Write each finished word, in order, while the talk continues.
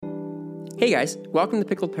Hey guys, welcome to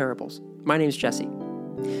Pickled Parables. My name is Jesse.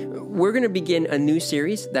 We're going to begin a new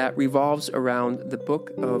series that revolves around the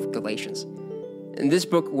book of Galatians. And this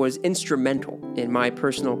book was instrumental in my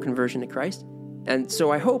personal conversion to Christ, and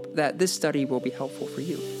so I hope that this study will be helpful for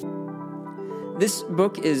you. This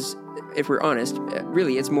book is, if we're honest,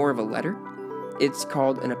 really it's more of a letter. It's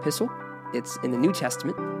called an epistle. It's in the New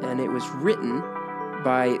Testament, and it was written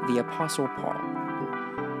by the Apostle Paul.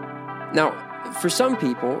 Now, for some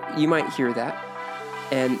people, you might hear that,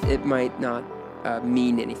 and it might not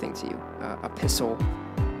mean anything to you. Epistle,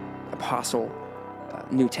 apostle,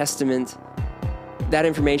 New Testament, that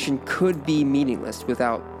information could be meaningless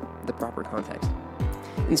without the proper context.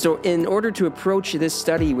 And so in order to approach this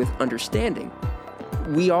study with understanding,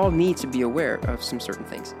 we all need to be aware of some certain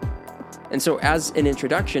things. And so as an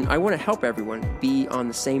introduction, I want to help everyone be on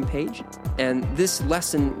the same page, and this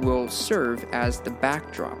lesson will serve as the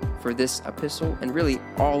backdrop for this epistle and really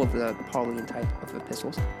all of the Pauline type of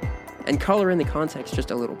epistles, and color in the context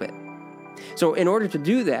just a little bit. So in order to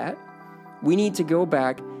do that, we need to go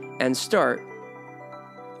back and start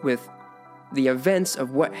with the events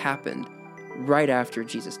of what happened right after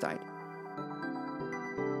Jesus died.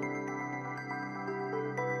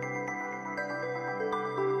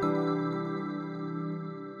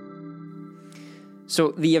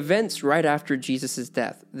 So the events right after Jesus'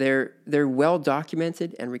 death, they're well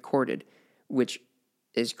documented and recorded, which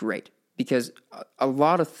is great because a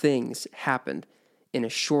lot of things happened in a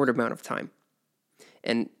short amount of time.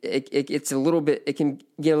 And it can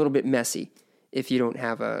get a little bit messy if you don't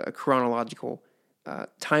have a chronological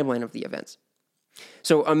timeline of the events.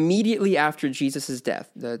 So immediately after Jesus' death,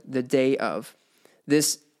 the day of,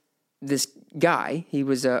 this guy, he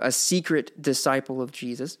was a secret disciple of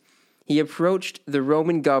Jesus. He approached the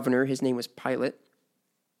Roman governor, his name was Pilate,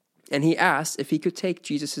 and he asked if he could take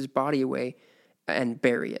Jesus' body away and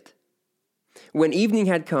bury it. When evening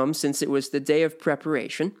had come, since it was the day of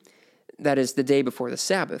preparation, that is the day before the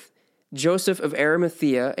Sabbath, Joseph of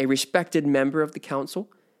Arimathea, a respected member of the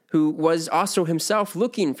council, who was also himself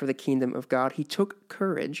looking for the kingdom of God, he took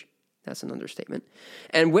courage, that's an understatement,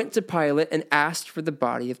 and went to Pilate and asked for the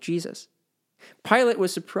body of Jesus. Pilate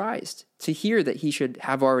was surprised to hear that he should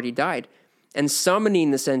have already died, and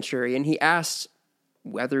summoning the centurion, he asked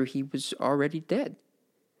whether he was already dead.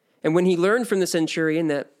 And when he learned from the centurion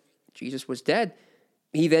that Jesus was dead,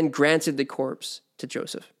 he then granted the corpse to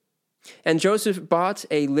Joseph. And Joseph bought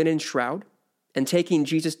a linen shroud, and taking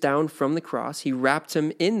Jesus down from the cross, he wrapped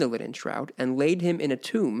him in the linen shroud and laid him in a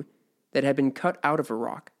tomb that had been cut out of a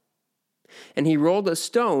rock. And he rolled a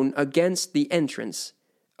stone against the entrance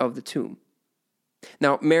of the tomb.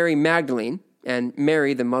 Now, Mary Magdalene and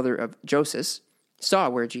Mary, the mother of Joseph,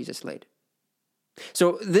 saw where Jesus laid.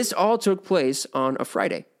 So this all took place on a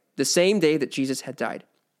Friday, the same day that Jesus had died.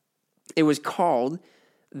 It was called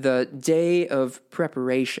the Day of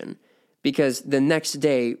Preparation because the next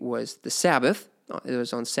day was the Sabbath. It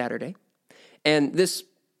was on Saturday. And this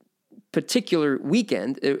particular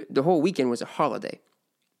weekend, the whole weekend was a holiday.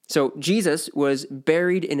 So Jesus was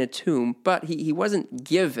buried in a tomb, but he wasn't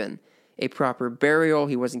given a proper burial.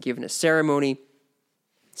 He wasn't given a ceremony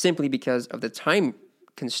simply because of the time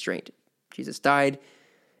constraint. Jesus died.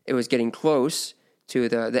 It was getting close to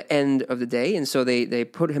the end of the day, and so they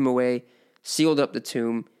put him away, sealed up the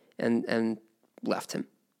tomb, and left him.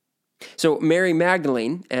 So Mary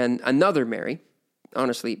Magdalene and another Mary,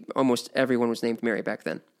 honestly, almost everyone was named Mary back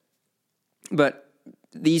then, but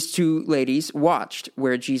these two ladies watched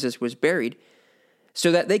where Jesus was buried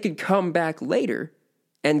so that they could come back later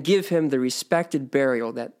and give him the respected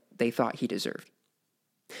burial that they thought he deserved.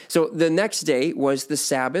 So the next day was the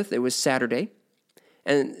Sabbath. It was Saturday.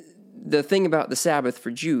 And the thing about the Sabbath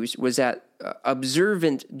for Jews was that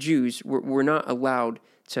observant Jews were not allowed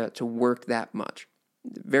to work that much.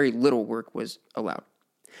 Very little work was allowed.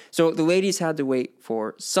 So the ladies had to wait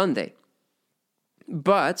for Sunday.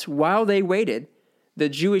 But while they waited, the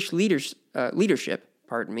Jewish leadership,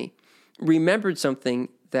 remembered something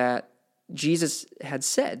that Jesus had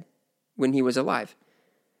said when he was alive.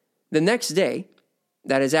 The next day,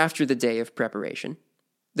 that is after the day of preparation,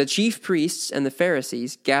 the chief priests and the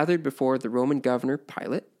Pharisees gathered before the Roman governor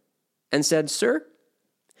Pilate and said, "Sir,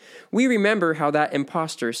 we remember how that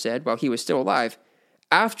impostor said while he was still alive,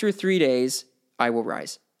 'After 3 days I will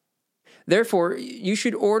rise.' Therefore, you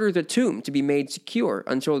should order the tomb to be made secure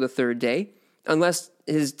until the third day, unless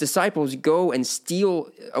his disciples go and steal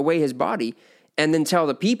away his body and then tell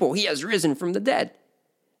the people he has risen from the dead.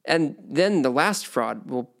 And then the last fraud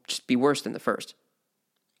will just be worse than the first."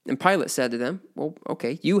 And Pilate said to them, "Well,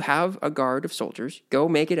 okay, you have a guard of soldiers. Go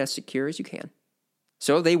make it as secure as you can."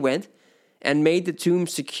 So they went and made the tomb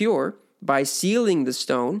secure by sealing the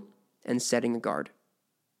stone and setting a guard.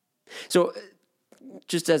 So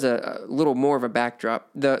just as a little more of a backdrop,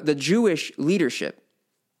 the Jewish leadership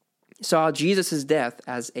saw Jesus' death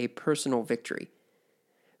as a personal victory,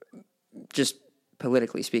 just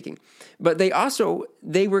politically speaking. But they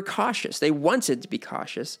were cautious. They wanted to be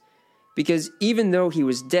cautious because even though he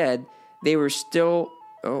was dead, they were still,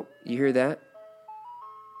 oh, you hear that?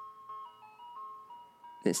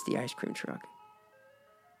 It's the ice cream truck.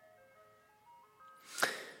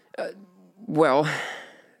 Well,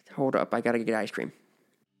 hold up. I got to get ice cream.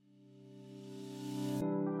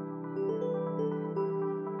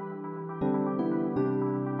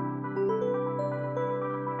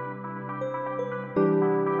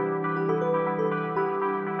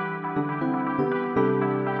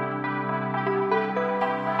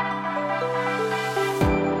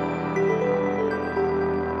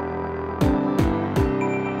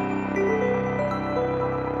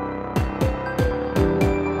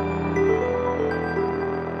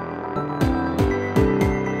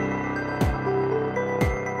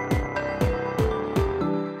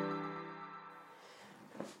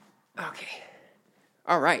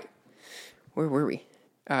 All right. Where were we?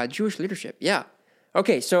 Jewish leadership. Yeah.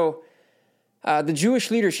 Okay, so the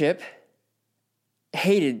Jewish leadership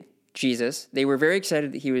hated Jesus. They were very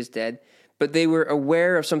excited that he was dead, but they were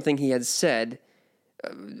aware of something he had said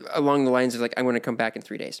along the lines of, like, I'm going to come back in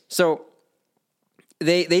 3 days. So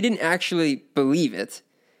they didn't actually believe it,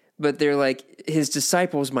 but they're like, his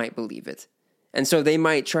disciples might believe it. And so they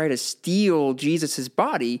might try to steal Jesus'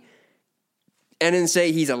 body and then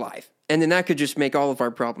say he's alive. And then that could just make all of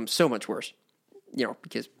our problems so much worse,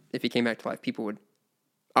 because if he came back to life, people would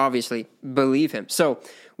obviously believe him. So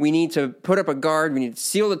we need to put up a guard. We need to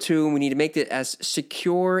seal the tomb. We need to make it as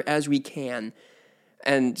secure as we can.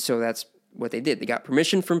 And so that's what they did. They got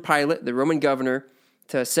permission from Pilate, the Roman governor,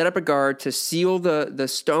 to set up a guard, to seal the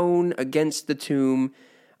stone against the tomb.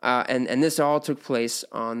 And this all took place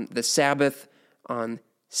on the Sabbath on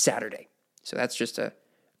Saturday. So that's just a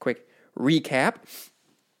quick recap.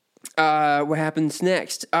 What happens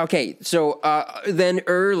next? Okay, so then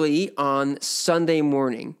early on Sunday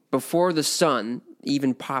morning, before the sun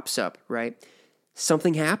even pops up, right,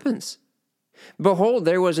 something happens. Behold,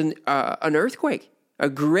 there was an earthquake, a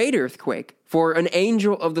great earthquake, for an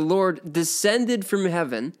angel of the Lord descended from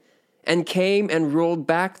heaven and came and rolled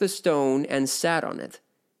back the stone and sat on it.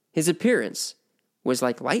 His appearance was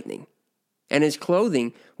like lightning, and his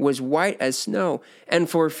clothing was white as snow. And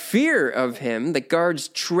for fear of him, the guards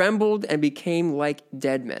trembled and became like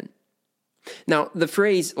dead men. Now, the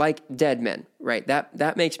phrase "like dead men," right?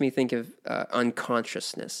 That makes me think of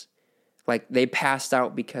unconsciousness, like they passed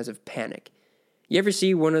out because of panic. You ever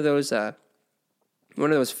see one of those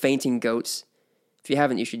fainting goats? If you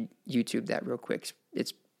haven't, you should YouTube that real quick.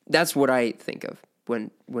 That's what I think of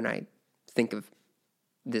when I think of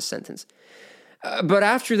this sentence. But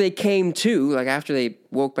after they came to, like after they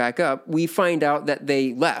woke back up, we find out that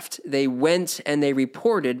they left. They went and they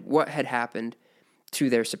reported what had happened to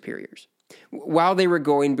their superiors. While they were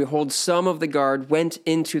going, behold, some of the guard went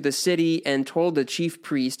into the city and told the chief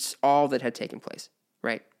priests all that had taken place,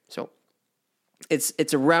 right? So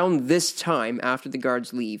it's around this time, after the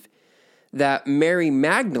guards leave, that Mary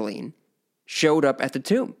Magdalene showed up at the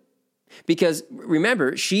tomb. Because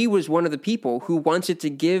remember, she was one of the people who wanted to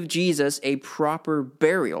give Jesus a proper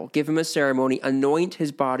burial, give him a ceremony, anoint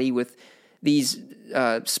his body with these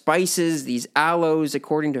spices, these aloes,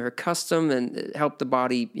 according to her custom, and help the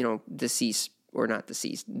body,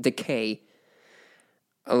 decay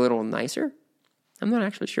a little nicer. I'm not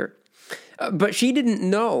actually sure. But she didn't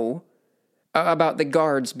know about the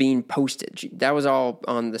guards being posted. That was all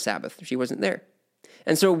on the Sabbath. She wasn't there.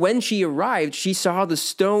 And so when she arrived, she saw the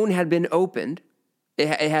stone had been opened. It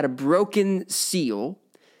had a broken seal.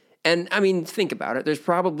 And I mean, think about it. There's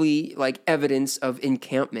probably like evidence of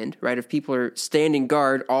encampment, right? If people are standing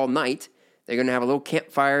guard all night, they're going to have a little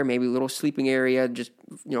campfire, maybe a little sleeping area, just,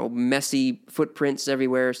 messy footprints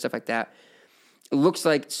everywhere, stuff like that. It looks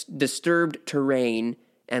like disturbed terrain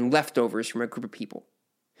and leftovers from a group of people.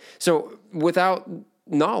 So without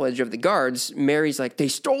knowledge of the guards, Mary's like, they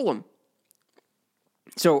stole them.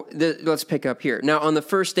 So let's pick up here. Now, on the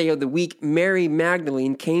first day of the week, Mary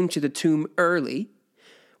Magdalene came to the tomb early,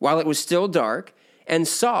 while it was still dark, and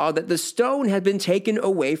saw that the stone had been taken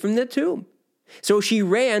away from the tomb. So she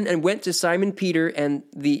ran and went to Simon Peter and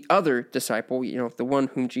the other disciple, the one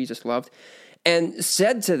whom Jesus loved, and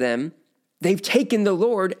said to them, they've taken the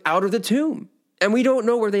Lord out of the tomb, and we don't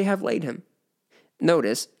know where they have laid him.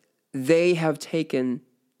 Notice, they have taken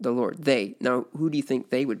the Lord. They. Now, who do you think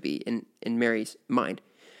they would be in Mary's mind?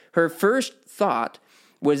 Her first thought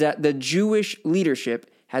was that the Jewish leadership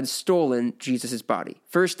had stolen Jesus' body.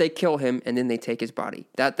 First they kill him, and then they take his body.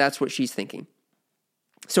 That's what she's thinking.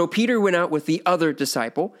 So Peter went out with the other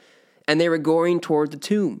disciple, and they were going toward the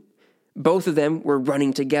tomb. Both of them were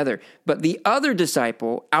running together, but the other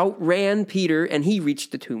disciple outran Peter, and he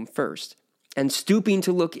reached the tomb first. And stooping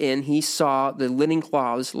to look in, he saw the linen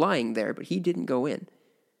cloths lying there, but he didn't go in.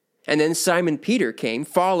 And then Simon Peter came,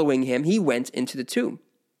 following him. He went into the tomb.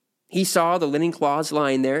 He saw the linen cloths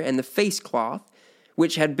lying there, and the face cloth,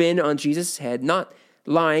 which had been on Jesus' head, not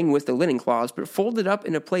lying with the linen cloths, but folded up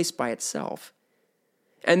in a place by itself.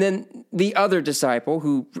 And then the other disciple,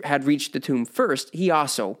 who had reached the tomb first, he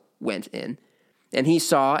also went in, and he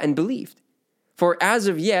saw and believed. For as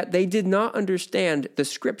of yet they did not understand the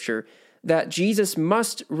scripture that Jesus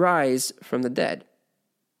must rise from the dead.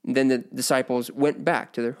 And then the disciples went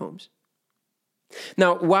back to their homes.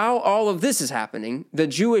 Now, while all of this is happening, the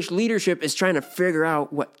Jewish leadership is trying to figure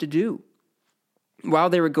out what to do.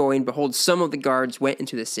 While they were going, behold, some of the guards went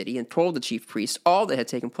into the city and told the chief priests all that had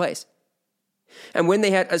taken place. And when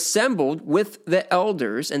they had assembled with the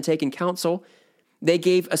elders and taken counsel, they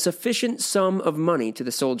gave a sufficient sum of money to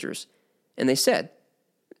the soldiers. And they said,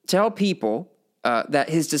 "Tell people that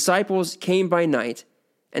his disciples came by night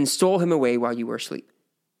and stole him away while you were asleep.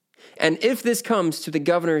 And if this comes to the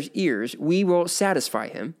governor's ears, we will satisfy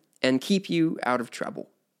him and keep you out of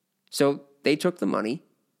trouble." So they took the money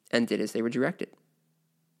and did as they were directed.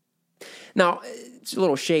 Now, it's a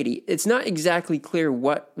little shady. It's not exactly clear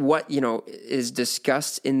what is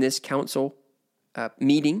discussed in this council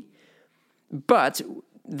meeting, but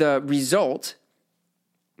the result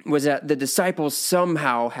was that the disciples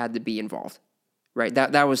somehow had to be involved, right?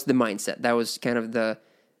 That was the mindset. That was kind of the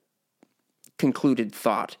concluded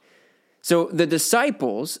thought. So the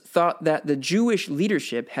disciples thought that the Jewish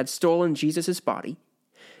leadership had stolen Jesus' body,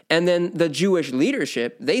 and then the Jewish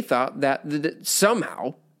leadership, they thought that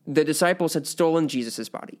somehow the disciples had stolen Jesus'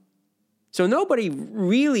 body. So nobody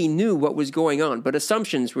really knew what was going on, but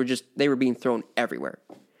assumptions they were being thrown everywhere.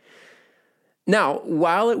 Now,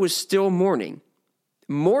 while it was still morning,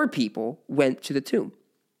 more people went to the tomb.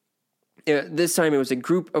 This time it was a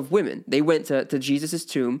group of women. They went to Jesus'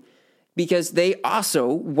 tomb because they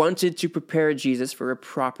also wanted to prepare Jesus for a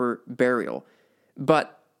proper burial,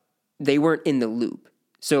 but they weren't in the loop.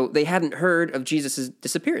 So they hadn't heard of Jesus'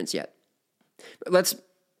 disappearance yet. Let's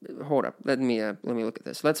hold up. Let me look at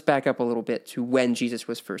this. Let's back up a little bit to when Jesus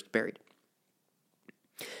was first buried.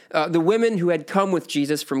 The women who had come with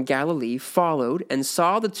Jesus from Galilee followed and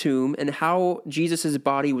saw the tomb and how Jesus'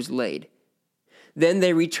 body was laid. Then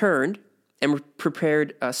they returned and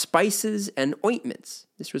prepared spices and ointments.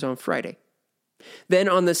 This was on Friday. Then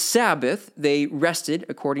on the Sabbath, they rested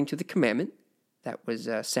according to the commandment. That was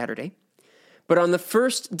Saturday. But on the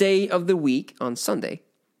first day of the week, on Sunday,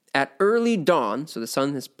 at early dawn, so the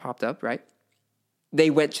sun has popped up, right? They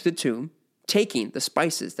went to the tomb, taking the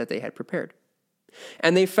spices that they had prepared.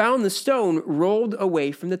 And they found the stone rolled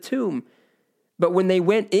away from the tomb. But when they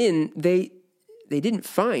went in, they didn't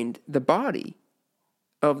find the body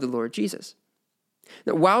of the Lord Jesus.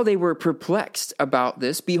 Now, while they were perplexed about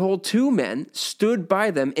this, behold, two men stood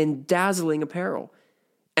by them in dazzling apparel.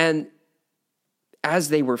 And as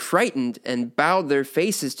they were frightened and bowed their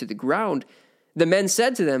faces to the ground, the men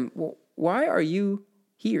said to them, "Well, why are you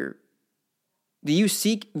here? Do you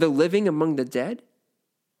seek the living among the dead?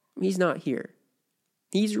 He's not here.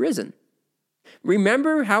 He's risen.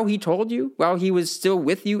 Remember how he told you while he was still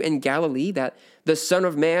with you in Galilee that the Son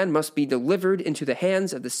of Man must be delivered into the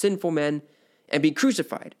hands of the sinful men and be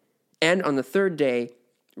crucified, and on the third day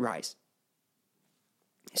rise."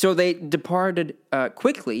 So they departed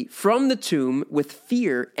quickly from the tomb with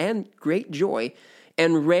fear and great joy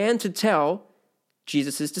and ran to tell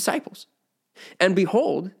Jesus' disciples. And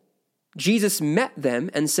behold, Jesus met them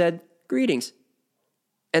and said, "Greetings."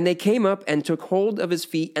 And they came up and took hold of his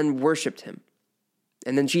feet and worshipped him.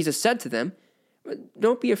 And then Jesus said to them,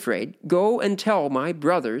 "Don't be afraid. Go and tell my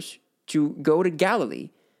brothers to go to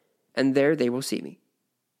Galilee, and there they will see me."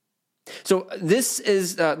 So this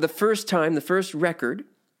is the first record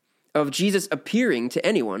of Jesus appearing to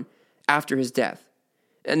anyone after his death.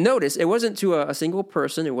 And notice, it wasn't to a single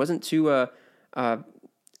person. It wasn't to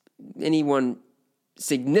anyone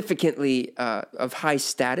significantly of high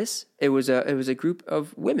status. It was a group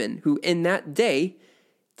of women who in that day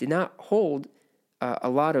did not hold a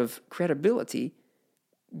lot of credibility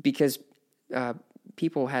because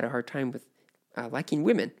people had a hard time with liking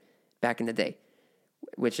women back in the day,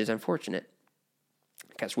 which is unfortunate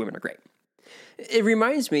because women are great. It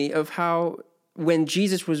reminds me of how when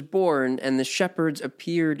Jesus was born and the shepherds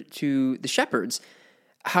appeared to the shepherds,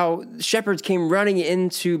 how shepherds came running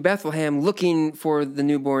into Bethlehem looking for the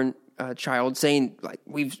newborn child, saying, like,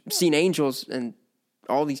 we've seen angels and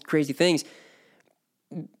all these crazy things.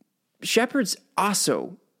 Shepherds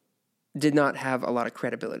also did not have a lot of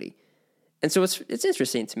credibility. And so it's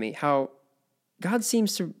interesting to me how God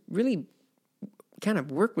seems to really kind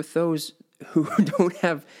of work with those who don't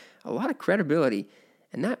have a lot of credibility.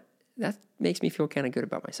 And that makes me feel kind of good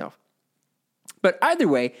about myself. But either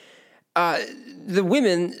way, the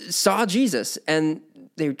women saw Jesus and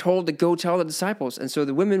they were told to go tell the disciples. And so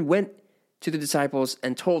the women went to the disciples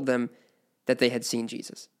and told them that they had seen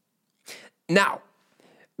Jesus. Now,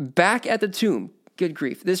 back at the tomb, good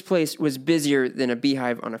grief, this place was busier than a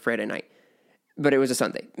beehive on a Friday night, but it was a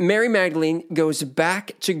Sunday. Mary Magdalene goes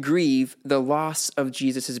back to grieve the loss of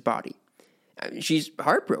Jesus' body. She's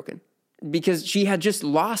heartbroken because she had just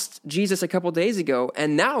lost Jesus a couple days ago,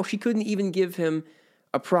 and now she couldn't even give him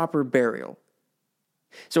a proper burial.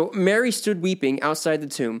 So Mary stood weeping outside the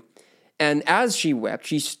tomb, and as she wept,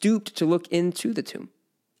 she stooped to look into the tomb.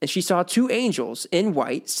 And she saw two angels in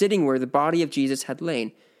white sitting where the body of Jesus had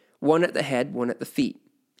lain, one at the head, one at the feet.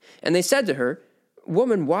 And they said to her,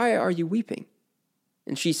 "Woman, why are you weeping?"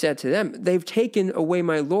 And she said to them, "They've taken away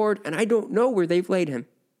my Lord, and I don't know where they've laid him."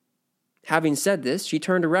 Having said this, she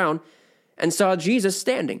turned around and saw Jesus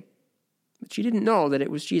standing, but she didn't know that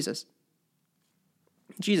it was Jesus.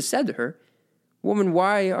 Jesus said to her, "Woman,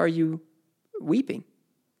 why are you weeping?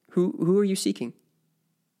 Who are you seeking?"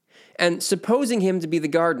 And supposing him to be the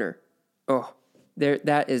gardener,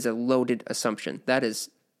 that is a loaded assumption. That is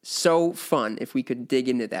so fun if we could dig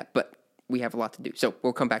into that, but we have a lot to do, so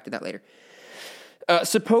we'll come back to that later.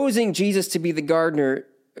 Supposing Jesus to be the gardener,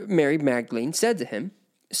 Mary Magdalene said to him,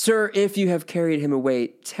 "Sir, if you have carried him away,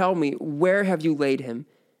 tell me, where have you laid him?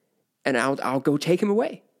 And I'll go take him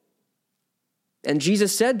away." And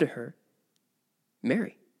Jesus said to her,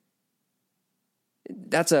 "Mary."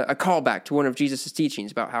 That's a callback to one of Jesus'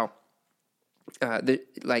 teachings about how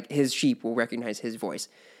his sheep will recognize his voice.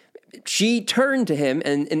 She turned to him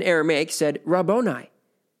and in Aramaic said, "Rabboni,"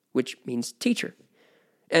 which means teacher.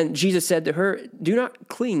 And Jesus said to her, "Do not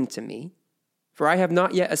cling to me, for I have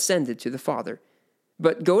not yet ascended to the Father.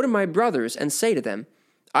 But go to my brothers and say to them,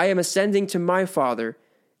 I am ascending to my Father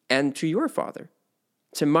and to your Father,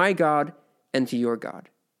 to my God and to your God."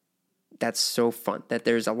 That's so fun that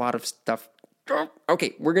there's a lot of stuff.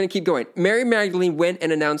 Okay, we're going to keep going. Mary Magdalene went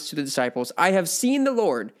and announced to the disciples, "I have seen the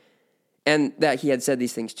Lord," and that he had said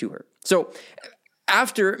these things to her. So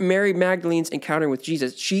after Mary Magdalene's encounter with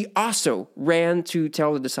Jesus, she also ran to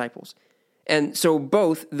tell the disciples. And so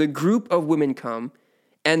both the group of women come,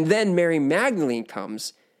 and then Mary Magdalene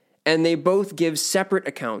comes, and they both give separate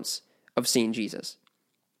accounts of seeing Jesus.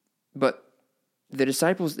 But the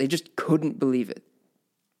disciples, they just couldn't believe it.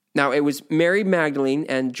 Now, it was Mary Magdalene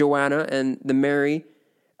and Joanna and the Mary,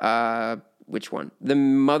 which one? The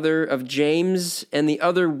mother of James and the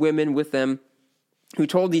other women with them who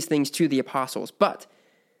told these things to the apostles. But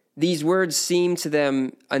these words seemed to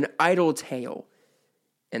them an idle tale,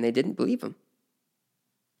 and they didn't believe them.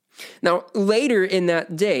 Now, later in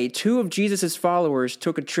that day, two of Jesus' followers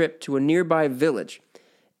took a trip to a nearby village,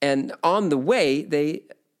 and on the way, they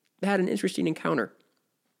had an interesting encounter.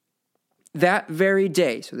 That very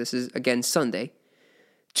day, so this is again Sunday,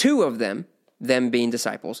 two of them being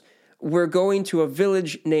disciples, were going to a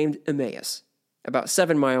village named Emmaus, about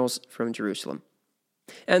 7 miles from Jerusalem.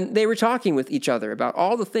 And they were talking with each other about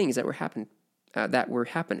all the things that were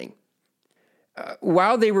happening.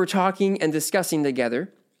 While they were talking and discussing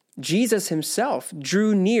together, Jesus himself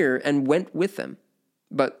drew near and went with them,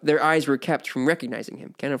 but their eyes were kept from recognizing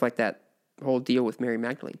him, kind of like that whole deal with Mary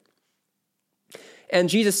Magdalene. And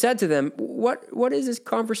Jesus said to them, What is this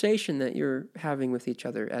conversation that you're having with each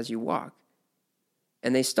other as you walk?"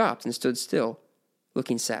 And they stopped and stood still,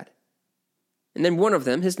 looking sad. And then one of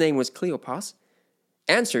them, his name was Cleopas,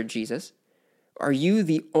 answered Jesus, "Are you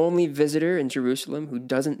the only visitor in Jerusalem who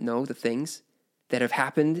doesn't know the things that have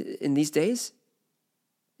happened in these days?"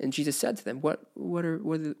 And Jesus said to them, What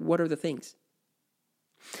are the things?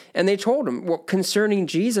 And they told him, concerning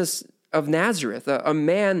Jesus of Nazareth, a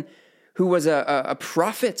man who was a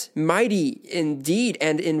prophet, mighty in deed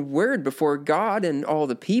and in word before God and all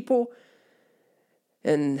the people,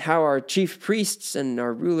 and how our chief priests and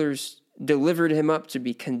our rulers delivered him up to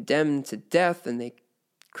be condemned to death, and they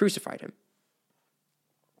crucified him.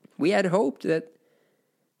 We had hoped that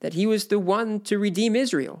he was the one to redeem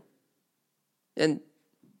Israel. And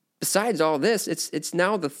besides all this, it's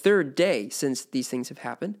now the third day since these things have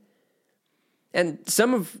happened. And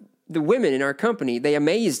some of the women in our company, they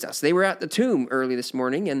amazed us. They were at the tomb early this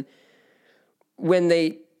morning, and when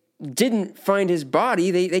they didn't find his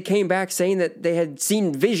body, they came back saying that they had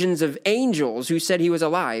seen visions of angels who said he was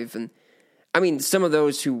alive. And I mean, some of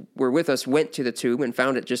those who were with us went to the tomb and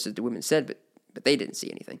found it just as the women said, but they didn't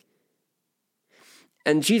see anything.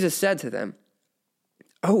 And Jesus said to them,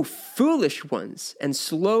 "Oh, foolish ones, and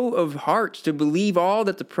slow of heart to believe all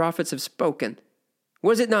that the prophets have spoken.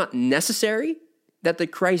 Was it not necessary that the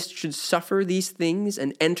Christ should suffer these things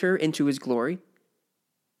and enter into his glory?"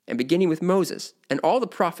 And beginning with Moses and all the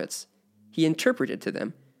prophets, he interpreted to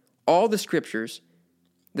them all the scriptures,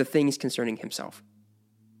 the things concerning himself.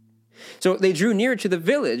 So they drew near to the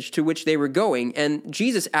village to which they were going, and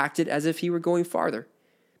Jesus acted as if he were going farther.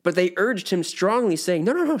 But they urged him strongly, saying,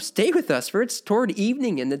 No, stay with us, for it's toward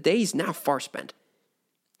evening, and the day's now far spent.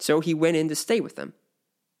 So he went in to stay with them.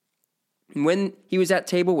 And when he was at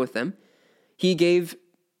table with them, he gave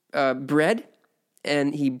bread,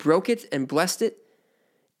 and he broke it and blessed it,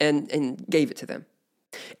 and gave it to them.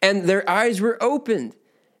 And their eyes were opened,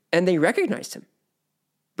 and they recognized him.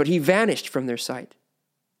 But he vanished from their sight.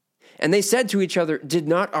 And they said to each other, "Did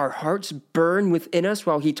not our hearts burn within us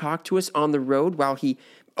while he talked to us on the road, while he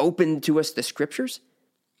opened to us the scriptures?"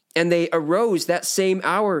 And they arose that same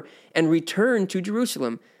hour and returned to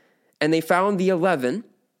Jerusalem. And they found the 11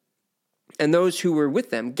 and those who were with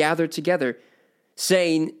them gathered together,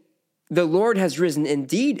 saying, "The Lord has risen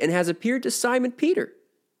indeed and has appeared to Simon Peter."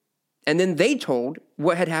 And then they told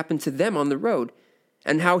what had happened to them on the road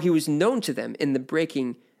and how he was known to them in the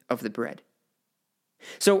breaking of the bread.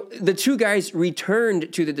 So the two guys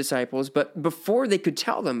returned to the disciples, but before they could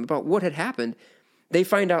tell them about what had happened, they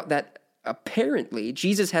find out that apparently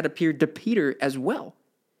Jesus had appeared to Peter as well.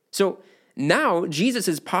 So now Jesus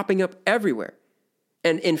is popping up everywhere.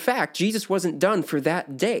 And in fact, Jesus wasn't done for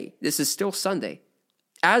that day. This is still Sunday.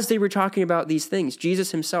 As they were talking about these things, Jesus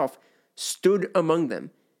himself stood among them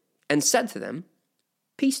and said to them,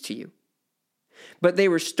 "Peace to you." But they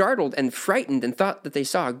were startled and frightened and thought that they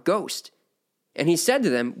saw a ghost. And he said to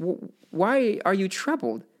them, "Why are you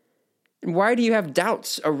troubled? And why do you have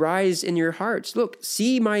doubts arise in your hearts? Look,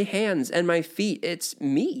 see my hands and my feet. It's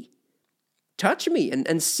me. Touch me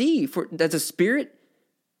and see, for does a spirit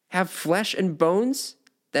have flesh and bones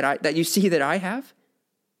that you see that I have?"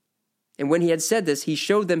 And when he had said this, he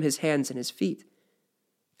showed them his hands and his feet.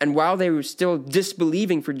 And while they were still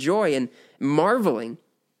disbelieving for joy and marveling,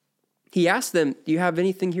 he asked them, "Do you have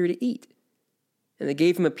anything here to eat?" And they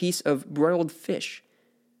gave him a piece of broiled fish,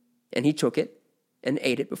 and he took it and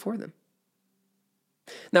ate it before them.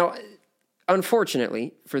 Now,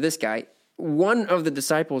 unfortunately for this guy, one of the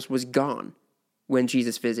disciples was gone when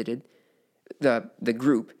Jesus visited the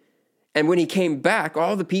group. And when he came back,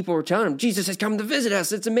 all the people were telling him, "Jesus has come to visit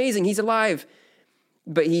us. It's amazing. He's alive."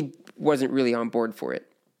 But he wasn't really on board for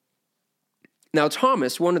it. Now,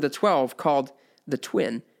 Thomas, one of the 12, called the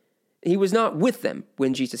twin, he was not with them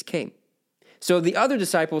when Jesus came. So the other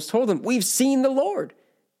disciples told him, "We've seen the Lord."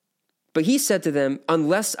 But he said to them,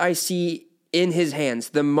 "Unless I see in his hands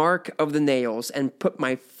the mark of the nails and put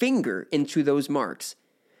my finger into those marks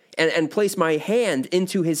and place my hand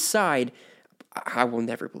into his side, I will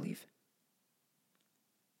never believe."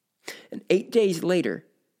 And 8 days later,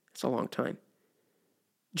 that's a long time,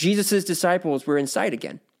 Jesus' disciples were in sight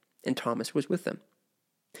again, and Thomas was with them.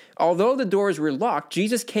 Although the doors were locked,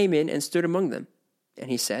 Jesus came in and stood among them,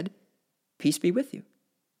 and he said, "Peace be with you."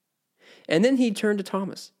 And then he turned to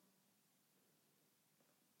Thomas.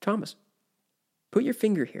 "Thomas, put your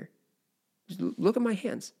finger here. Just look at my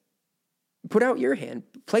hands. Put out your hand.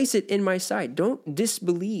 Place it in my side. Don't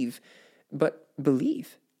disbelieve, but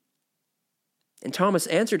believe." And Thomas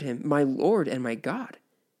answered him, "My Lord and my God."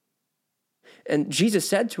 And Jesus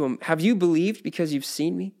said to him, "Have you believed because you've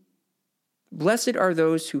seen me? Blessed are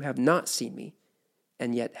those who have not seen me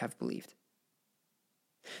and yet have believed."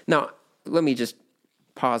 Now, let me just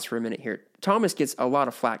pause for a minute here. Thomas gets a lot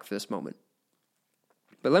of flack for this moment.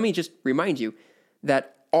 But let me just remind you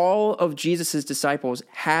that all of Jesus' disciples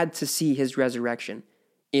had to see his resurrection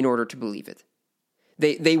in order to believe it.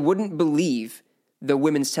 They wouldn't believe the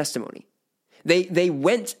women's testimony. They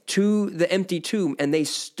went to the empty tomb and they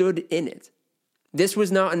stood in it. This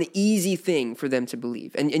was not an easy thing for them to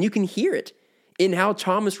believe. And you can hear it in how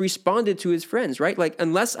Thomas responded to his friends, right? Like,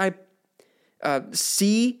 unless I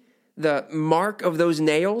see the mark of those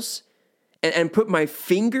nails and put my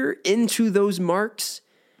finger into those marks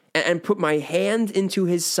and put my hand into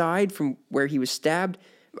his side from where he was stabbed,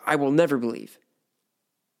 I will never believe.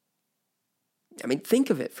 I mean, think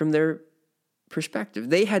of it from their perspective.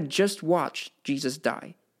 They had just watched Jesus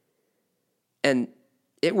die, and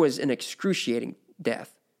it was an excruciating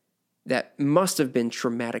death that must have been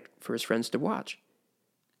traumatic for his friends to watch.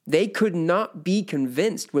 They could not be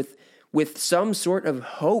convinced with some sort of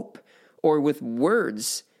hope or with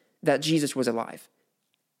words that Jesus was alive.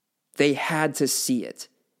 They had to see it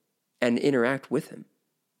and interact with him.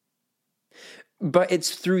 But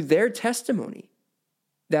it's through their testimony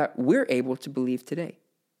that we're able to believe today.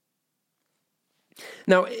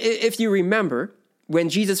 Now, if you remember, when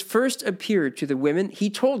Jesus first appeared to the women, he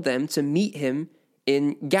told them to meet him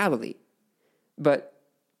in Galilee. But,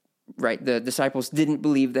 the disciples didn't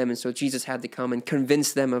believe them, and so Jesus had to come and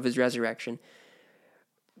convince them of his resurrection.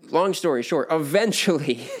 Long story short,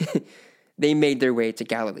 eventually they made their way to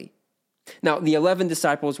Galilee. Now, the 11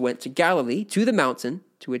 disciples went to Galilee, to the mountain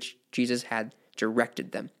to which Jesus had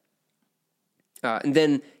directed them. And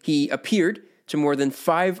then he appeared to more than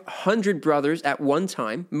 500 brothers at one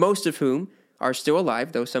time, most of whom are still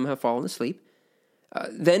alive, though some have fallen asleep.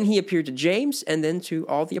 Then he appeared to James and then to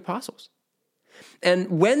all the apostles.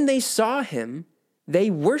 And when they saw him, they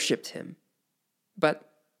worshiped him, but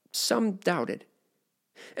some doubted.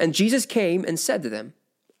 And Jesus came and said to them,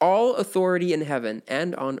 "All authority in heaven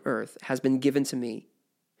and on earth has been given to me.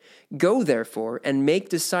 Go, therefore, and make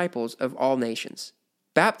disciples of all nations,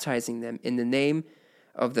 baptizing them in the name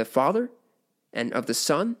of the Father and of the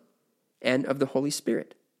Son and of the Holy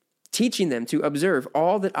Spirit, teaching them to observe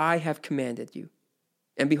all that I have commanded you.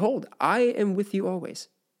 And behold, I am with you always,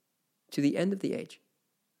 to the end of the age."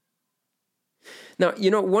 Now,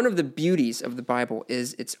 one of the beauties of the Bible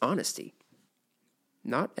is its honesty.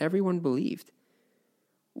 Not everyone believed,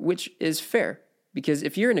 which is fair, because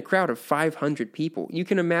if you're in a crowd of 500 people, you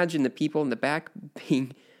can imagine the people in the back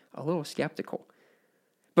being a little skeptical.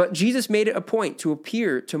 But Jesus made it a point to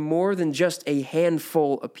appear to more than just a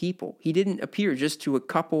handful of people. He didn't appear just to a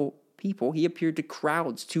couple people. He appeared to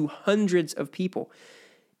crowds, to hundreds of people,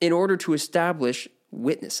 in order to establish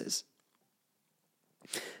witnesses.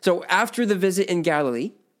 So after the visit in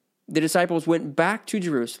Galilee, the disciples went back to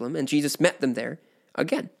Jerusalem, and Jesus met them there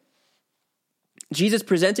again. Jesus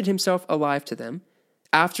presented himself alive to them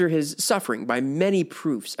after his suffering by many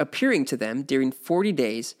proofs, appearing to them during 40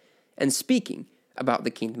 days and speaking about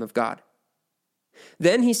the kingdom of God.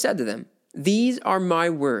 Then he said to them, "These are my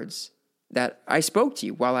words that I spoke to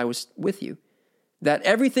you while I was with you, that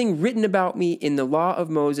everything written about me in the law of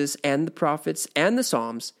Moses and the prophets and the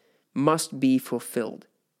Psalms must be fulfilled."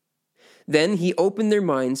 Then he opened their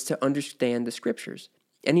minds to understand the scriptures,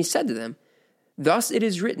 and he said to them, "Thus it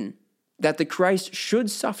is written, that the Christ should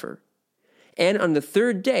suffer, and on the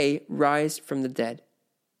third day rise from the dead,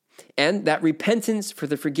 and that repentance for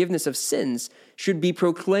the forgiveness of sins should be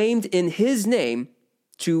proclaimed in his name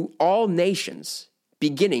to all nations,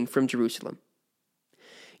 beginning from Jerusalem.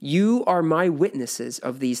 You are my witnesses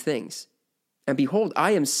of these things. And behold,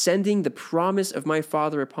 I am sending the promise of my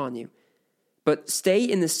Father upon you. But stay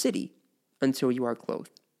in the city until you are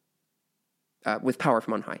clothed with power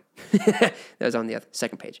from on high." That was on the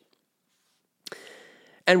second page.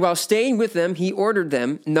 And while staying with them, he ordered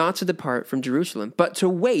them not to depart from Jerusalem, but to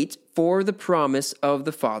wait for the promise of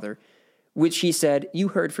the Father, which he said, "You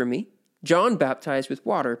heard from me. John baptized with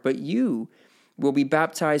water, but you will be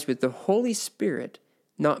baptized with the Holy Spirit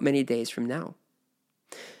not many days from now."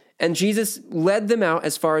 And Jesus led them out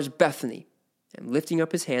as far as Bethany, and lifting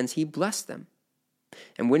up his hands, he blessed them.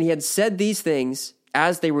 And when he had said these things,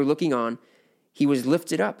 as they were looking on, he was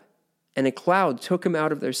lifted up, and a cloud took him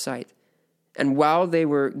out of their sight. And while they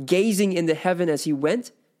were gazing into heaven as he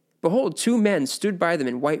went, behold, 2 men stood by them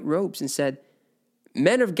in white robes and said,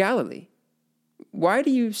 "Men of Galilee, why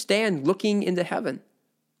do you stand looking into heaven?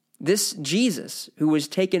 This Jesus, who was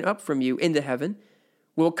taken up from you into heaven,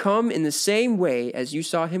 will come in the same way as you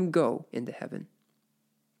saw him go into heaven."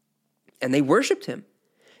 And they worshipped him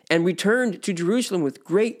and returned to Jerusalem with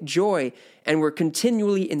great joy and were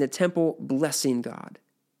continually in the temple blessing God.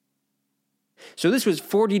 So this was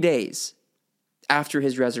 40 days after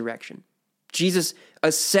his resurrection. Jesus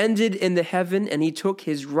ascended into heaven and he took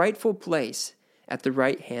his rightful place at the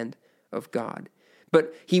right hand of God.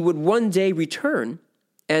 But he would one day return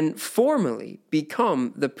and formally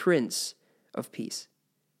become the Prince of Peace.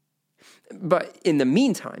 But in the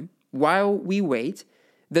meantime, while we wait,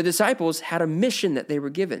 the disciples had a mission that they were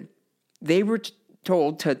given. They were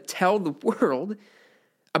told to tell the world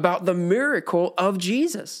about the miracle of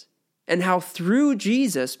Jesus and how through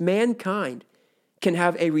Jesus, mankind can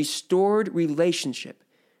have a restored relationship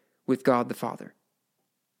with God the Father.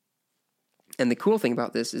 And the cool thing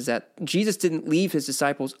about this is that Jesus didn't leave his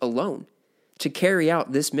disciples alone to carry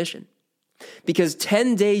out this mission. Because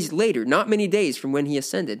 10 days later, not many days from when he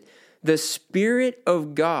ascended, the Spirit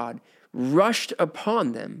of God rushed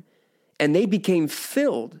upon them and they became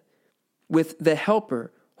filled with the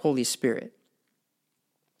Helper, Holy Spirit.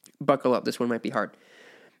 buckle up. This one might be hard.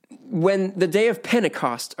 When the day of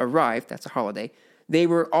Pentecost arrived, that's a holiday, they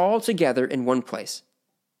were all together in one place.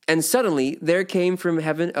 And suddenly there came from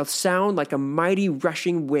heaven a sound like a mighty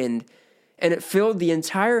rushing wind, and it filled the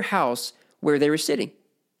entire house where they were sitting.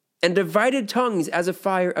 And divided tongues as a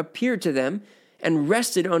fire appeared to them and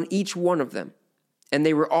rested on each one of them. And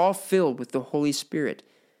they were all filled with the Holy Spirit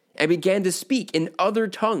and began to speak in other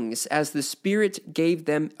tongues as the Spirit gave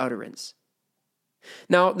them utterance.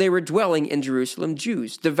 Now they were dwelling in Jerusalem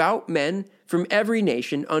Jews, devout men from every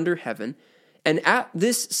nation under heaven. And at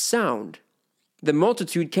this sound, the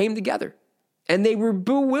multitude came together, and they were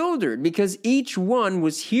bewildered because each one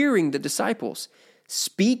was hearing the disciples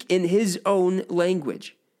speak in his own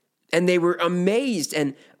language. And they were amazed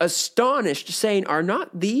and astonished, saying, "Are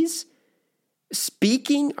not these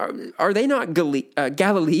speaking? Are they not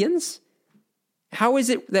Galileans? How is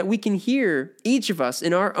it that we can hear each of us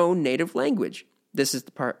in our own native language?" This is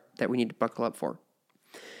the part that we need to buckle up for.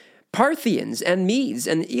 "Parthians and Medes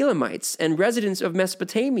and Elamites and residents of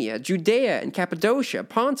Mesopotamia, Judea and Cappadocia,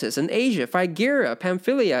 Pontus and Asia, Phrygia,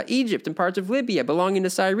 Pamphylia, Egypt and parts of Libya belonging to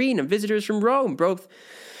Cyrene, and visitors from Rome, both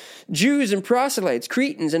Jews and proselytes,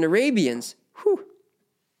 Cretans and Arabians.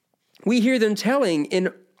 We hear them telling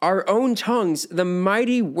in our own tongues the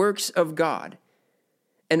mighty works of God."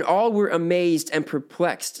 And all were amazed and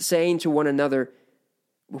perplexed, saying to one another,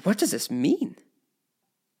 "What does this mean?"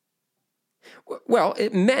 Well,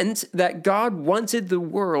 it meant that God wanted the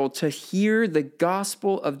world to hear the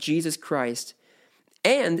gospel of Jesus Christ,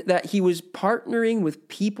 and that he was partnering with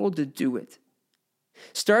people to do it.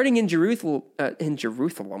 Starting in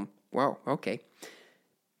Jerusalem. Wow, okay.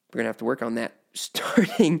 We're going to have to work on that.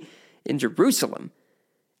 Starting in Jerusalem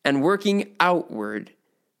and working outward,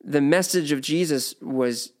 the message of Jesus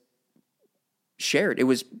was shared. It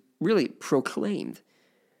was really proclaimed.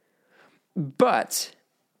 But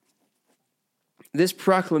this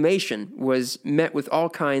proclamation was met with all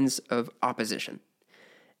kinds of opposition.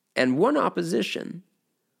 And one opposition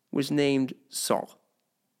was named Saul.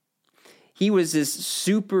 He was this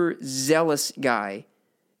super zealous guy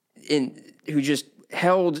who just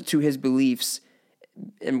held to his beliefs,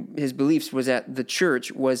 and his beliefs was that the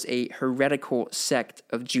church was a heretical sect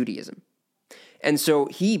of Judaism. And so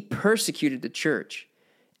he persecuted the church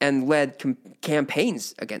and led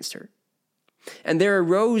campaigns against her. And there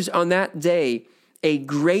arose on that day a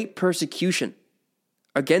great persecution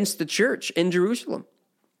against the church in Jerusalem.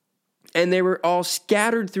 And they were all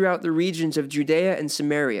scattered throughout the regions of Judea and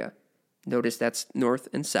Samaria. Notice that's north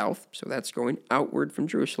and south, so that's going outward from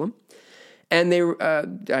Jerusalem. And they were,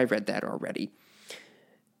 I read that already,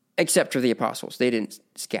 except for the apostles. They didn't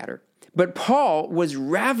scatter. But Paul was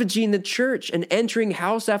ravaging the church and entering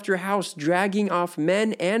house after house, dragging off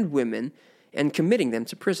men and women and committing them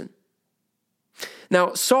to prison.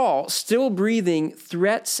 Now, Saul, still breathing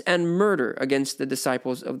threats and murder against the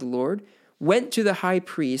disciples of the Lord, went to the high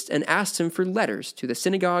priest and asked him for letters to the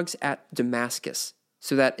synagogues at Damascus,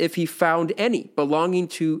 so that if he found any belonging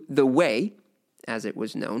to the way, as it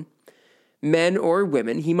was known, men or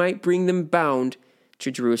women, he might bring them bound to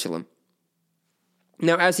Jerusalem.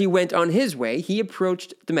 Now, as he went on his way, he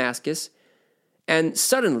approached Damascus, and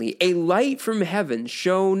suddenly a light from heaven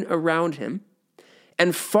shone around him,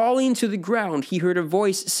 and falling to the ground, he heard a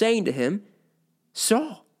voice saying to him,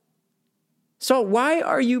 "Saul, Saul, why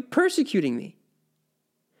are you persecuting me?"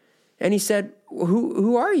 And he said,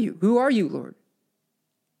 Who are you? Who are you, Lord?"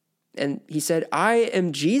 And he said, "I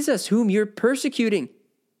am Jesus, whom you're persecuting.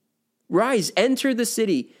 Rise, enter the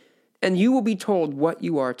city, and you will be told what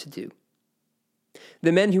you are to do."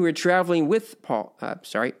 The men who were traveling with Paul,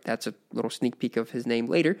 that's a little sneak peek of his name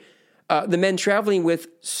later. The men traveling with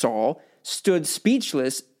Saul stood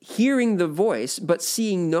speechless, hearing the voice, but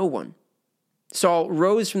seeing no one. Saul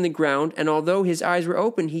rose from the ground, and although his eyes were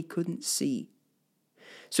open, he couldn't see.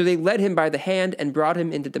 So they led him by the hand and brought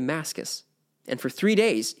him into Damascus. And for 3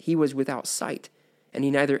 days he was without sight, and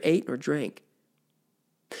he neither ate nor drank.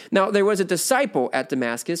 Now there was a disciple at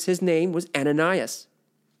Damascus. His name was Ananias.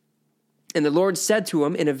 And the Lord said to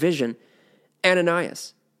him in a vision,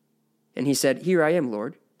 "Ananias." And he said, "Here I am,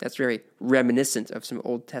 Lord." That's very reminiscent of some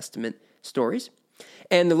Old Testament stories.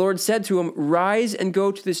 And the Lord said to him, "Rise and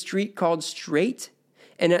go to the street called Straight,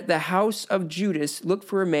 and at the house of Judas look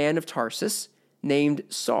for a man of Tarsus named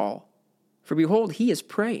Saul. For behold, he is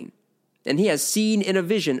praying. And he has seen in a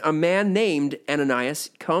vision a man named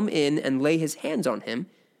Ananias come in and lay his hands on him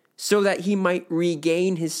so that he might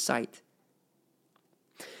regain his sight."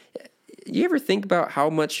 You ever think about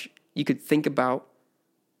how much you could think about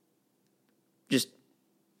just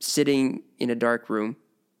sitting in a dark room?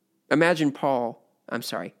 Imagine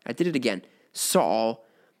Saul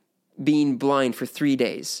being blind for 3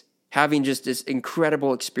 days, having just this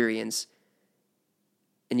incredible experience,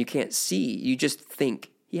 and you can't see, you just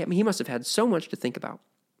think. He must have had so much to think about.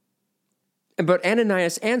 But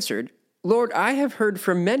Ananias answered, Lord, I have heard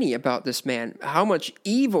from many about this man, how much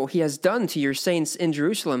evil he has done to your saints in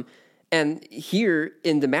Jerusalem, and here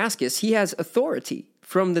in Damascus he has authority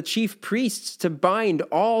from the chief priests to bind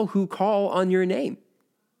all who call on your name.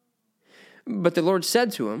 But the Lord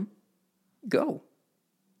said to him, Go,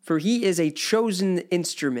 for he is a chosen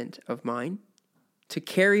instrument of mine to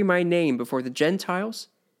carry my name before the Gentiles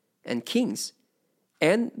and kings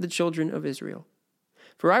and the children of Israel.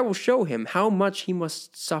 For I will show him how much he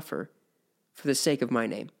must suffer for the sake of my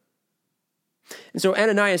name. And so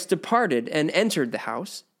Ananias departed and entered the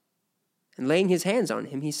house, and laying his hands on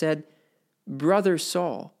him, he said, Brother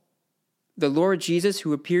Saul, the Lord Jesus,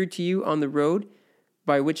 who appeared to you on the road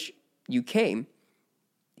by which you came,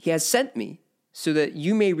 he has sent me so that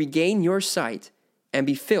you may regain your sight and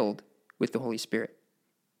be filled with the Holy Spirit.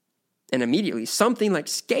 And immediately something like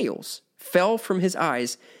scales fell from his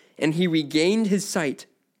eyes, and he regained his sight.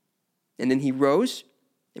 And then he rose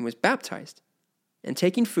and was baptized, and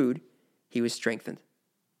taking food, he was strengthened.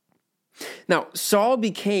 Now, Saul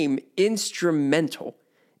became instrumental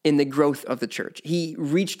in the growth of the church. He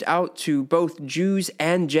reached out to both Jews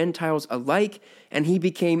and Gentiles alike, and he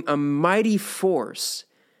became a mighty force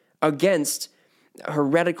against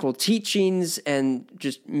heretical teachings and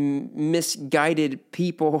just misguided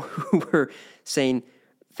people who were saying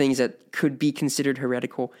things that could be considered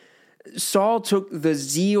heretical. Saul took the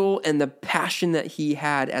zeal and the passion that he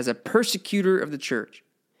had as a persecutor of the church,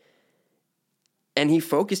 and he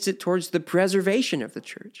focused it towards the preservation of the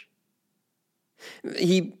church.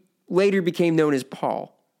 He later became known as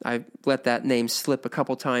Paul. I let that name slip a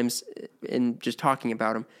couple times in just talking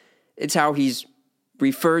about him. It's how he's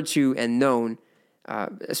referred to and known,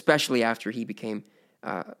 especially after he became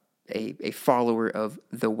a follower of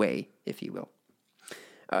the way, if you will.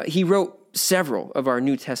 He wrote several of our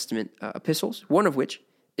New Testament epistles, one of which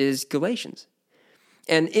is Galatians.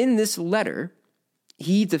 And in this letter,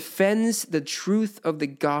 he defends the truth of the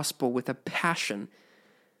gospel with a passion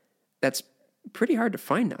that's pretty hard to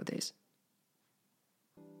find nowadays.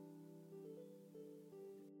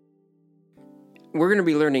 We're going to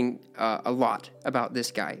be learning a lot about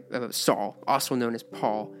this guy, Saul, also known as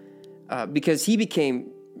Paul, because he became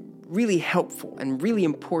really helpful and really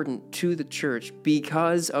important to the church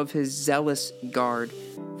because of his zealous guard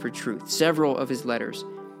for truth. Several of his letters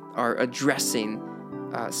are addressing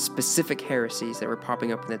specific heresies that were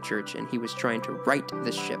popping up in the church, and he was trying to right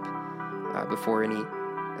the ship before any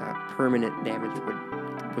permanent damage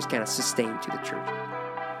was kind of sustained to the church.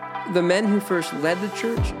 The men who first led the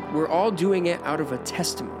church were all doing it out of a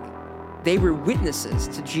testimony. They were witnesses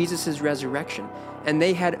to Jesus' resurrection, and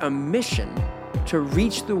they had a mission to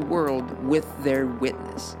reach the world with their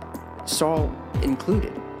witness, Saul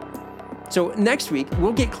included. So next week,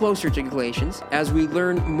 we'll get closer to Galatians as we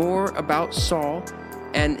learn more about Saul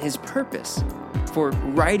and his purpose for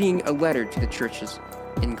writing a letter to the churches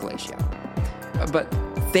in Galatia. But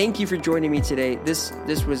thank you for joining me today. This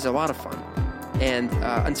was a lot of fun. And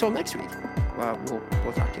until next week,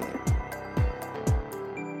 we'll talk to you later.